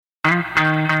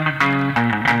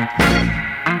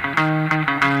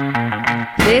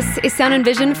is Sound and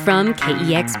Vision from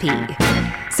KEXP.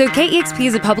 So KEXP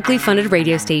is a publicly funded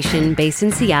radio station based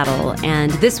in Seattle,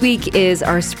 and this week is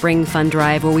our Spring Fund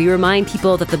Drive, where we remind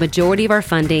people that the majority of our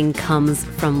funding comes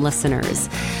from listeners.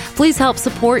 Please help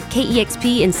support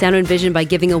KEXP and Sound and Vision by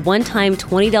giving a one-time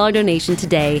 $20 donation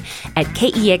today at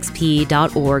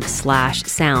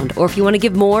kexp.org/sound. Or if you want to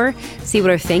give more, see what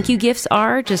our thank you gifts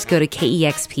are, just go to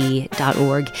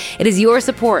kexp.org. It is your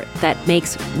support that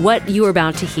makes what you are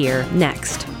about to hear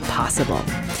next possible.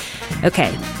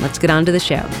 Okay, let's get on to the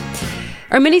show.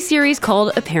 Our mini-series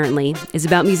called Apparently is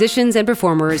about musicians and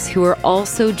performers who are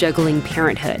also juggling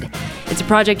parenthood. It's a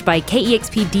project by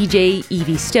KEXP DJ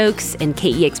Evie Stokes and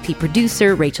KEXP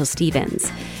producer Rachel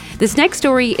Stevens. This next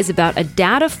story is about a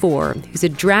dad of 4 who's a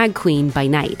drag queen by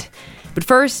night. But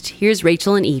first, here's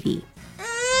Rachel and Evie.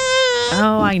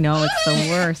 Oh, I know, it's the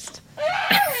worst.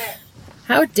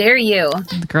 How dare you?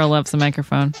 The girl loves the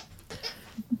microphone.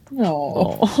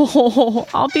 Oh,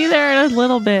 I'll be there in a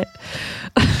little bit.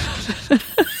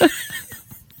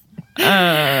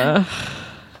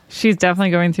 She's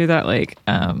definitely going through that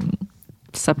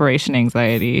separation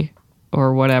anxiety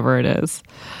or whatever it is.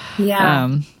 Yeah.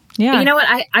 Yeah. You know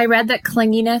what? I read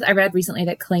recently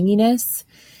that clinginess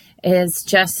is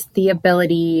just the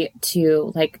ability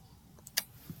to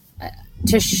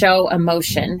show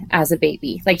emotion as a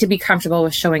baby, to be comfortable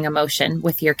with showing emotion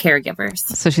with your caregivers.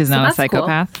 So she's not a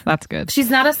psychopath? Cool. That's good.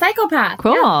 She's not a psychopath.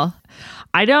 Cool. Yeah.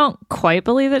 I don't quite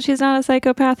believe that she's not a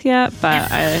psychopath yet, but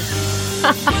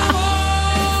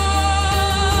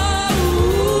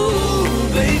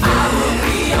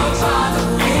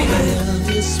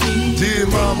Dear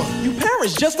mama, you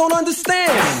parents just don't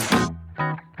understand.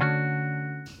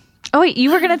 Oh, wait, you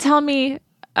were going to tell me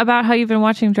about how you've been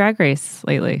watching Drag Race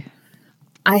lately.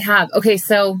 I have. Okay,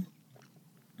 so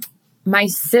my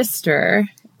sister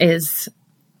is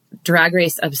Drag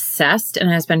Race obsessed and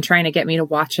has been trying to get me to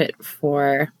watch it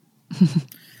for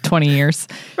 20 years.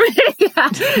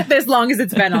 Yeah, as long as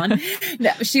it's been on.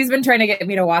 No, she's been trying to get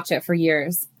me to watch it for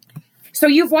years. So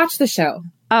you've watched the show?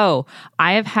 Oh,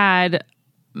 I have had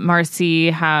Marcy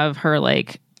have her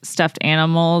stuffed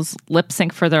animals lip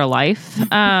sync for their life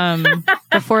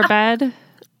before bed.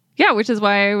 Yeah, which is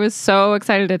why I was so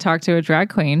excited to talk to a drag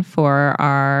queen for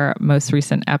our most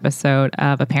recent episode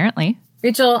of Apparently.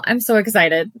 Rachel, I'm so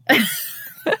excited.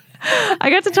 I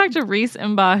got to talk to Reese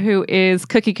Imba, who is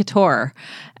Cookie Couture.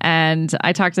 And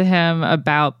I talked to him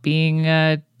about being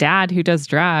a dad who does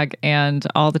drag and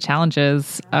all the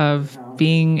challenges of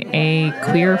being a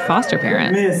queer foster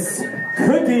parent. Miss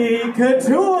Cookie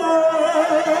Couture!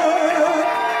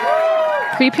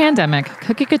 Pre-pandemic,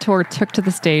 Cookie Couture took to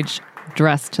the stage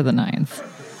dressed to the nines.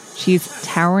 She's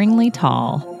toweringly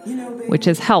tall, which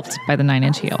is helped by the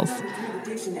 9-inch heels.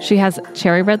 She has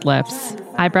cherry red lips,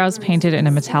 eyebrows painted in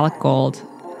a metallic gold.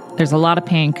 There's a lot of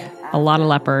pink, a lot of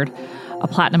leopard, a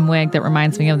platinum wig that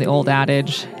reminds me of the old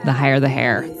adage, the higher the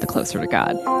hair, the closer to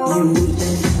God.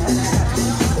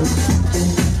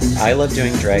 I love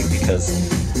doing drag because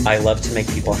I love to make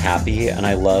people happy, and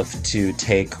I love to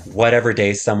take whatever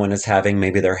day someone is having.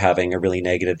 Maybe they're having a really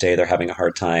negative day, they're having a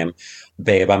hard time.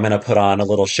 Babe, I'm going to put on a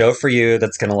little show for you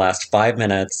that's going to last 5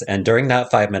 minutes. And during that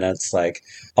 5 minutes,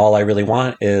 all I really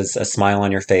want is a smile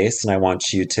on your face. And I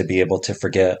want you to be able to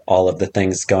forget all of the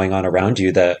things going on around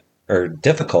you that are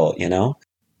difficult,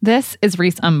 This is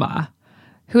Reese Imba,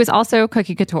 who is also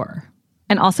Cookie Couture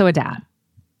and also a dad.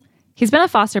 He's been a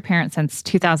foster parent since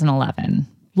 2011,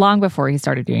 long before he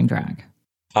started doing drag.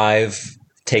 I've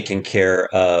taken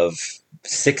care of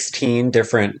 16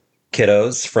 different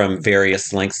kiddos from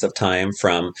various lengths of time,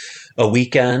 from a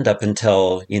weekend up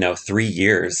until, 3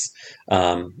 years.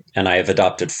 And I've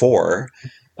adopted 4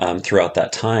 throughout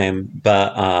that time.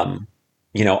 But,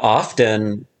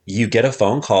 often you get a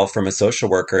phone call from a social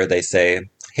worker. They say,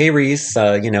 hey, Reese,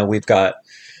 we've got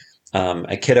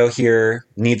a kiddo here,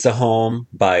 needs a home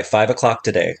by 5 o'clock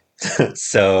today.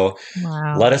 So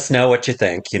Wow. Let us know what you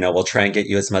think. We'll try and get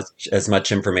you as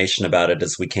much information about it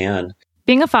as we can.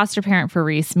 Being a foster parent for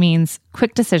Reese means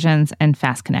quick decisions and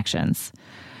fast connections.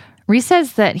 Reese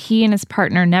says that he and his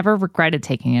partner never regretted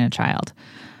taking in a child,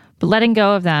 but letting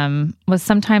go of them was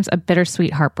sometimes a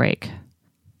bittersweet heartbreak.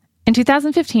 In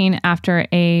 2015, after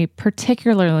a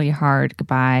particularly hard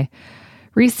goodbye,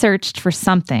 Reese searched for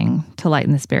something to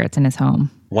lighten the spirits in his home.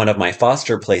 One of my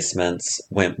foster placements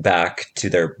went back to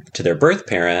their birth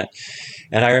parent.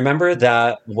 And I remember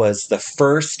that was the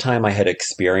first time I had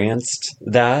experienced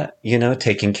that,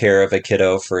 taking care of a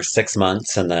kiddo for 6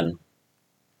 months and then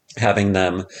having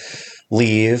them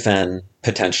leave and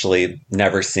potentially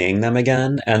never seeing them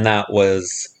again. And that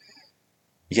was,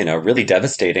 really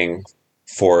devastating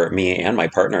for me and my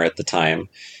partner at the time.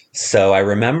 So I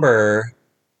remember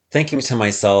thinking to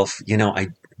myself,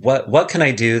 what can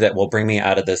I do that will bring me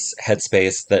out of this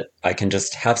headspace that I can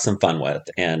just have some fun with?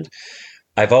 And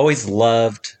I've always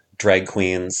loved drag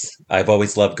queens. I've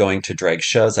always loved going to drag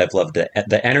shows. I've loved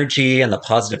the energy and the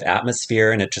positive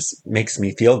atmosphere, and it just makes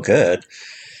me feel good.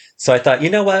 So I thought, you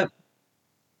know what?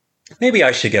 Maybe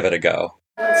I should give it a go.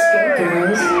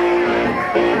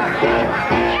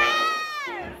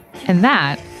 And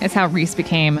that is how Reese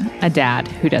became a dad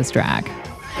who does drag.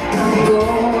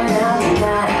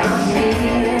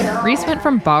 Reese went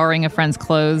from borrowing a friend's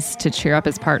clothes to cheer up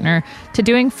his partner to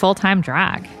doing full-time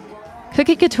drag.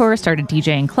 Cookie Couture started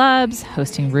DJing clubs,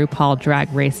 hosting RuPaul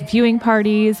Drag Race viewing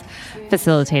parties,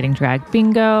 facilitating drag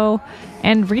bingo,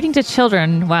 and reading to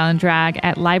children while in drag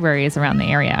at libraries around the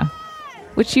area,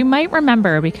 which you might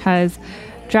remember because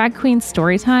Drag Queen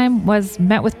Storytime was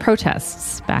met with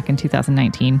protests back in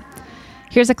 2019.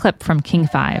 Here's a clip from King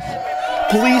 5.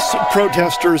 Police,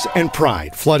 protesters, and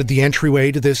pride flooded the entryway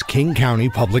to this King County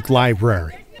Public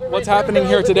Library. What's happening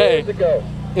here today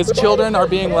is children are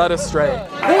being led astray.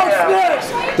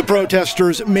 The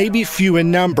protesters may be few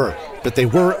in number, but they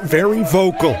were very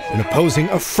vocal in opposing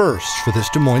a first for this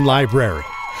Des Moines library.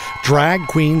 Drag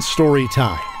Queen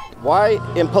Storytime. Why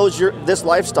impose this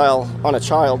lifestyle on a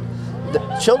child? The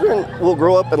children will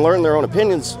grow up and learn their own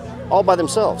opinions all by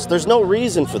themselves. There's no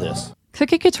reason for this.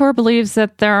 Cookie Couture believes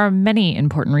that there are many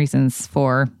important reasons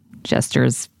for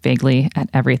gestures vaguely at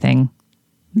everything.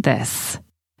 This.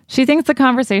 She thinks the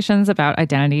conversations about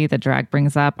identity that drag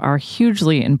brings up are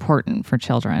hugely important for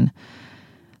children.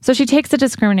 So she takes the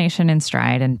discrimination in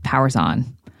stride and powers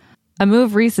on. A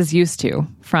move Reese is used to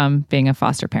from being a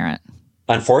foster parent.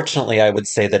 Unfortunately, I would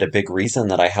say that a big reason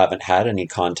that I haven't had any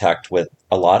contact with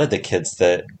a lot of the kids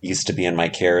that used to be in my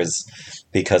care is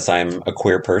because I'm a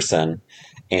queer person.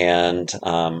 And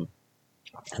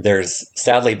there's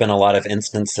sadly been a lot of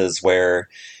instances where,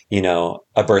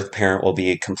 a birth parent will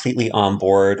be completely on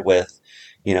board with,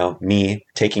 me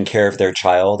taking care of their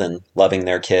child and loving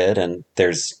their kid. And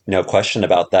there's no question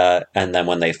about that. And then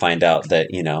when they find out that,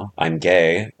 I'm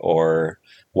gay or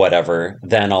whatever,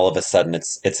 then all of a sudden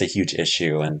it's a huge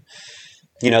issue. And,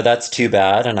 that's too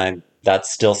bad. And that's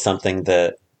still something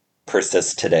that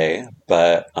persists today.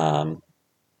 But,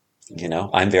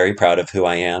 I'm very proud of who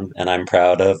I am, and I'm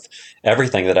proud of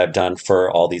everything that I've done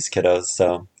for all these kiddos,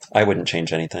 so I wouldn't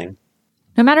change anything.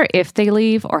 No matter if they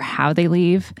leave or how they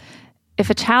leave, if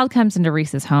a child comes into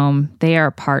Reese's home, they are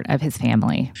a part of his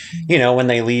family. When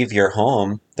they leave your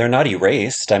home, they're not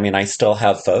erased. I mean, I still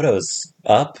have photos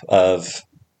up of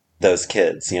those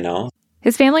kids,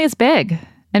 His family is big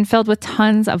and filled with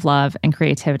tons of love and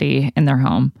creativity in their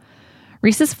home.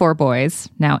 Reese's 4 boys,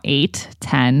 now 8,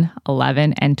 10,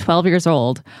 11, and 12 years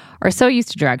old, are so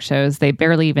used to drag shows they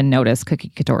barely even notice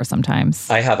Cookie Couture sometimes.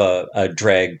 I have a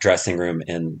drag dressing room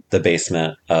in the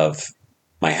basement of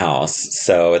my house.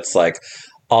 So it's like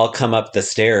I'll come up the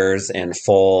stairs in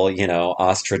full,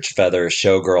 ostrich feather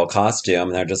showgirl costume.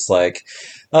 And they're just like,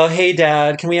 oh, hey,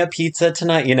 Dad, can we have pizza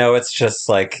tonight? It's just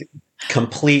like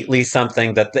completely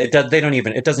something that it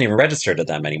doesn't even register to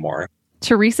them anymore.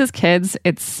 To Reese's kids,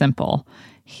 it's simple.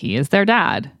 He is their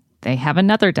dad. They have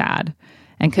another dad.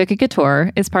 And Cookie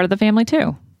Couture is part of the family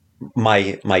too.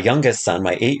 My youngest son,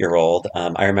 my 8-year-old,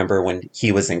 I remember when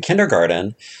he was in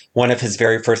kindergarten, one of his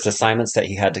very first assignments that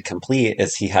he had to complete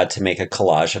is he had to make a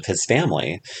collage of his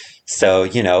family. So,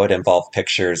 it involved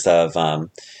pictures of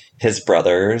his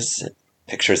brothers,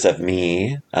 pictures of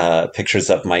me, pictures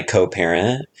of my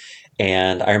co-parent.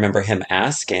 And I remember him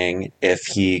asking if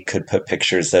he could put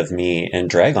pictures of me in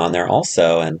drag on there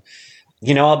also. And,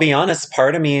 I'll be honest,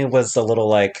 part of me was a little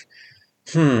like,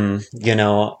 I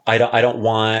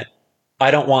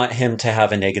don't want him to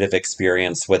have a negative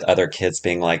experience with other kids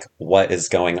being like, what is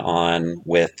going on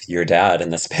with your dad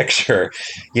in this picture,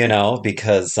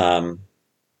 because, I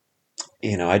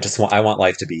want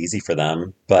life to be easy for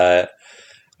them. But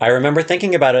I remember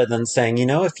thinking about it and then saying,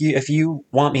 if you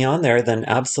want me on there, then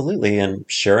absolutely. And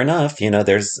sure enough,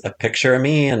 there's a picture of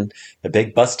me and a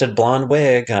big busted blonde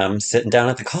wig sitting down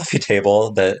at the coffee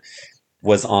table that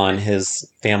was on his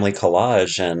family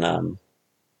collage. And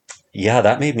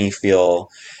that made me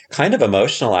feel kind of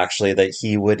emotional, actually, that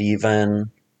he would even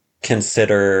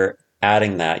consider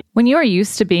adding that. When you are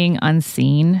used to being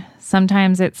unseen,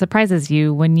 sometimes it surprises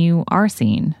you when you are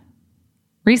seen.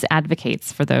 Reese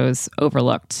advocates for those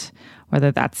overlooked,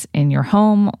 whether that's in your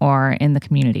home or in the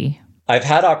community. I've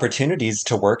had opportunities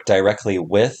to work directly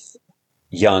with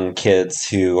young kids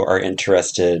who are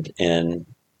interested in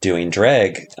doing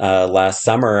drag. Last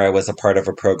summer, I was a part of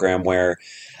a program where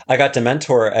I got to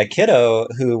mentor a kiddo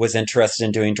who was interested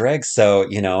in doing drag. So,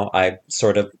 I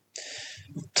sort of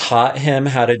taught him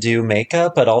how to do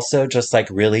makeup, but also just like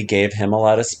really gave him a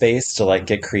lot of space to like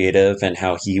get creative and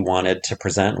how he wanted to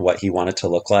present, what he wanted to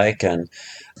look like. And,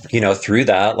 you know, through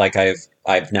that, like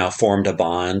I've now formed a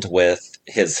bond with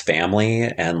his family,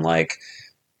 and like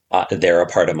they're a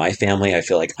part of my family. I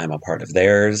feel like I'm a part of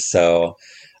theirs. So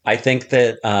I think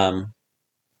that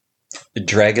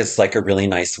drag is like a really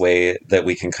nice way that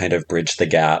we can kind of bridge the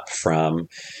gap from,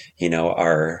 you know,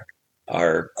 our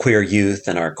queer youth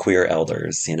and our queer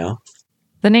elders, you know?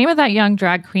 The name of that young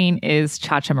drag queen is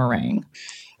Cha-Cha Meringue.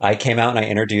 I came out and I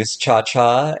introduced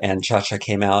Cha-Cha, and Cha-Cha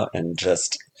came out and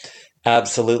just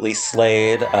absolutely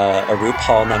slayed a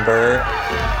RuPaul number.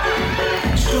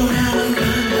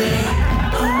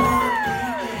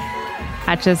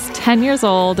 At just 10 years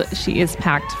old, she is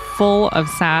packed full of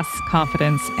sass,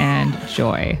 confidence, and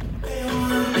joy.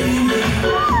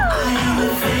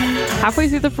 Halfway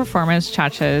through the performance,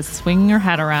 Cha-Cha is swinging her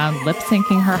head around,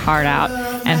 lip-syncing her heart out,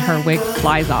 and her wig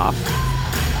flies off.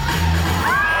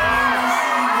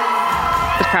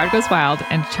 The crowd goes wild,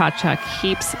 and Cha-Cha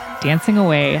keeps dancing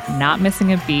away, not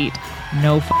missing a beat,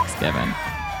 no fucks given.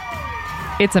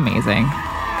 It's amazing.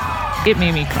 It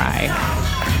made me cry.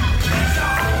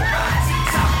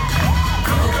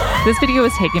 This video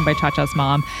was taken by Cha-Cha's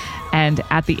mom, and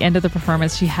at the end of the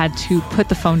performance, she had to put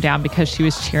the phone down because she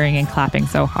was cheering and clapping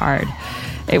so hard.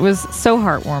 It was so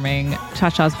heartwarming.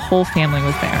 Cha-Cha's whole family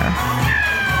was there.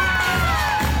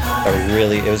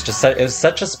 It was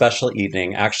such a special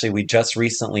evening. Actually, we just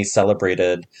recently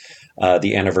celebrated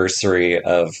the anniversary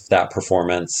of that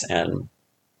performance, and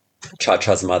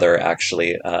Cha-Cha's mother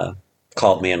actually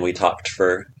called me, and we talked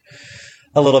for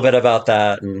a little bit about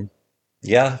that. And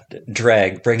yeah,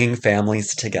 drag, bringing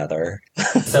families together.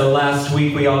 So last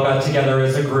week we all got together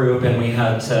as a group and we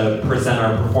had to present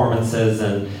our performances,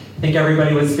 and I think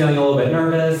everybody was feeling a little bit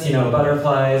nervous, you know,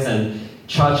 butterflies, and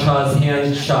Cha-Cha's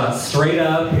hand shot straight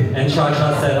up and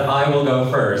Cha-Cha said, "I will go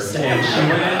first." And she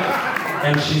went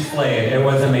and she slayed. It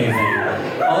was amazing.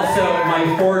 Also,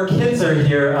 my 4 kids are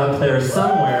here up there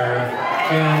somewhere,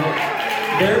 and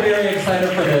they're very excited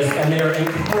for this, and they're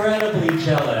incredibly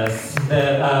jealous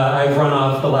that I've run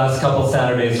off the last couple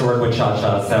Saturdays to work with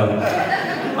Cha-Cha. So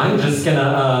I'm just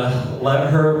gonna let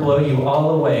her blow you all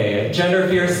away. Gender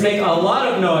Fierce, make a lot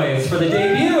of noise for the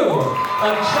debut of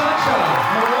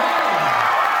Cha-Cha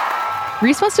Morel.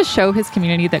 Reese wants to show his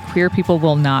community that queer people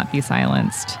will not be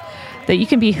silenced, that you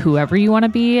can be whoever you want to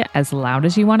be, as loud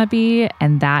as you want to be,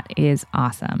 and that is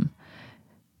awesome.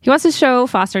 He wants to show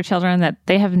foster children that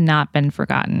they have not been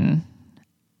forgotten.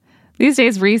 These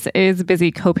days, Reese is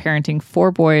busy co-parenting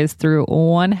 4 boys through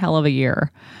one hell of a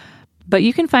year. But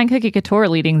you can find Cookie Couture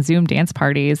leading Zoom dance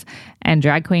parties and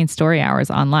drag queen story hours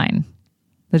online.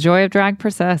 The joy of drag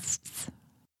persists.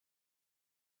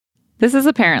 This is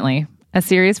Apparently, a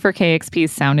series for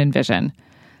KEXP's Sound and Vision.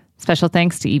 Special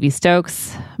thanks to Evie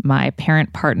Stokes, my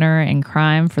parent partner in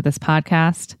crime for this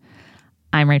podcast.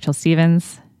 I'm Rachel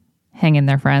Stevens. Hang in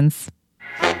there, friends.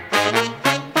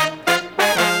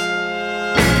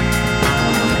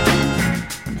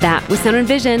 That was Sound and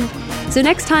Vision. So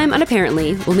next time on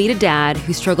Apparently, we'll meet a dad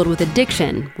who struggled with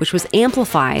addiction, which was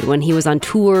amplified when he was on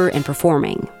tour and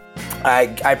performing.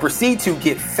 I proceed to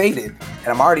get faded, and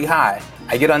I'm already high.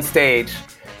 I get on stage,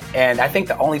 and I think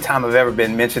the only time I've ever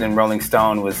been mentioned in Rolling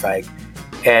Stone was like,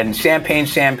 and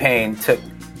Champagne took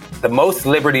the most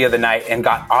liberty of the night and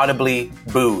got audibly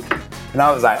booed. And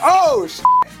I was like, oh,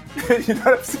 shit. You know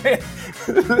what I'm saying?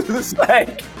 It's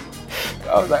like,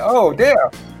 I was like, oh,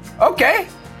 damn. Okay.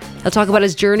 He'll talk about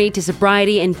his journey to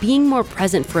sobriety and being more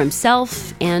present for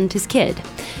himself and his kid.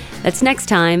 That's next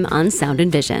time on Sound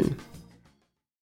and Vision.